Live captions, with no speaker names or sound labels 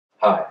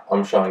Hi,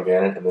 I'm Sean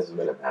Gannon, and this is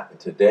minutemath. And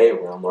today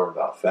we're going to learn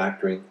about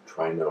factoring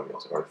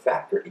trinomials. We're going to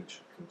factor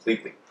each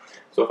completely.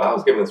 So if I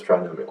was given this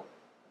trinomial,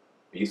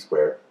 b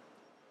squared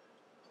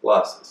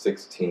plus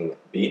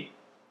 16b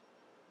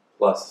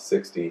plus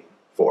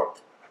 64.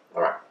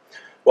 All right.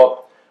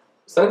 Well,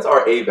 since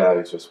our a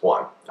value is just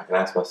 1, I can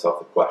ask myself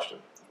the question,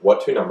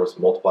 what two numbers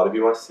multiply to be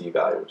my c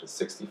value, which is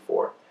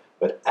 64,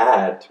 but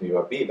add to be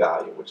my b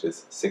value, which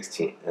is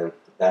 16? And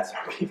that's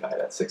our b value,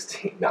 that's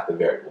 16, not the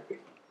variable b.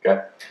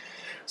 Okay?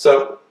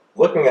 So,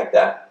 looking at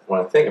that, when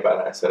I think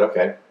about it, I said,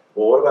 okay,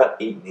 well, what about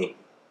 8 and 8?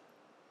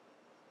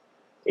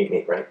 8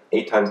 and 8, right?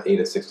 8 times 8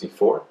 is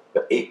 64,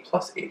 but 8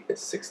 plus 8 is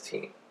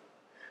 16.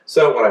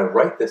 So, when I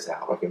write this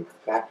out, I can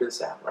factor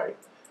this out, right?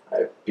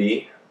 I have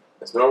b,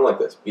 it's normally like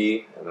this,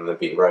 b and then the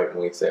b, right?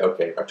 And we say,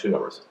 okay, our two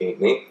numbers, 8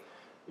 and 8,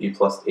 b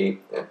plus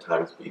 8 and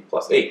times b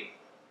plus 8.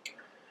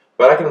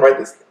 But I can write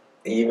this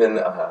even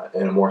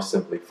in a more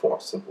simpler form,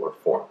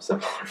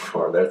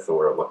 that's the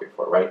word I'm looking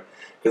for, right?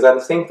 Because I have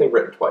the same thing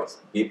written twice,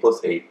 b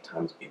plus 8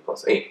 times b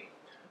plus 8.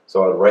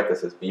 So I would write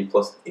this as b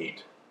plus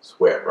 8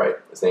 squared, right?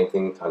 The same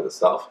thing times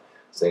itself,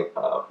 same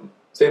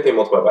thing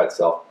multiplied by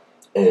itself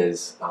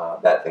is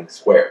that thing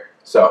squared.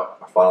 So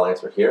our final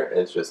answer here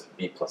is just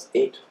b plus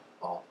 8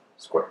 all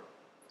squared.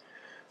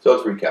 So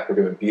let's recap. We're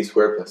given b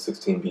squared plus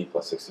 16b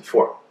plus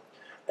 64.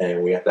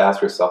 And we have to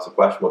ask ourselves a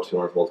question, what two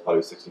numbers multiply to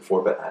be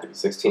 64 but add to be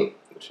 16?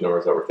 The two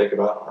numbers that we're thinking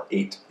about are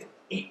 8 and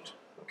 8.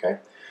 Okay?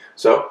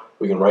 So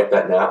we can write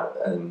that now,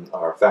 and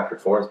our factored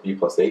form is b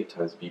plus 8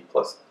 times b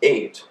plus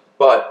 8.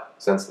 But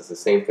since it's the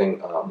same thing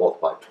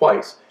multiplied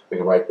twice, we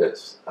can write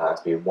this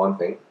as being one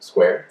thing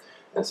squared.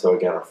 And so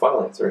again, our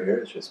final answer here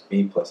is just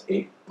b plus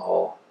 8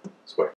 all squared.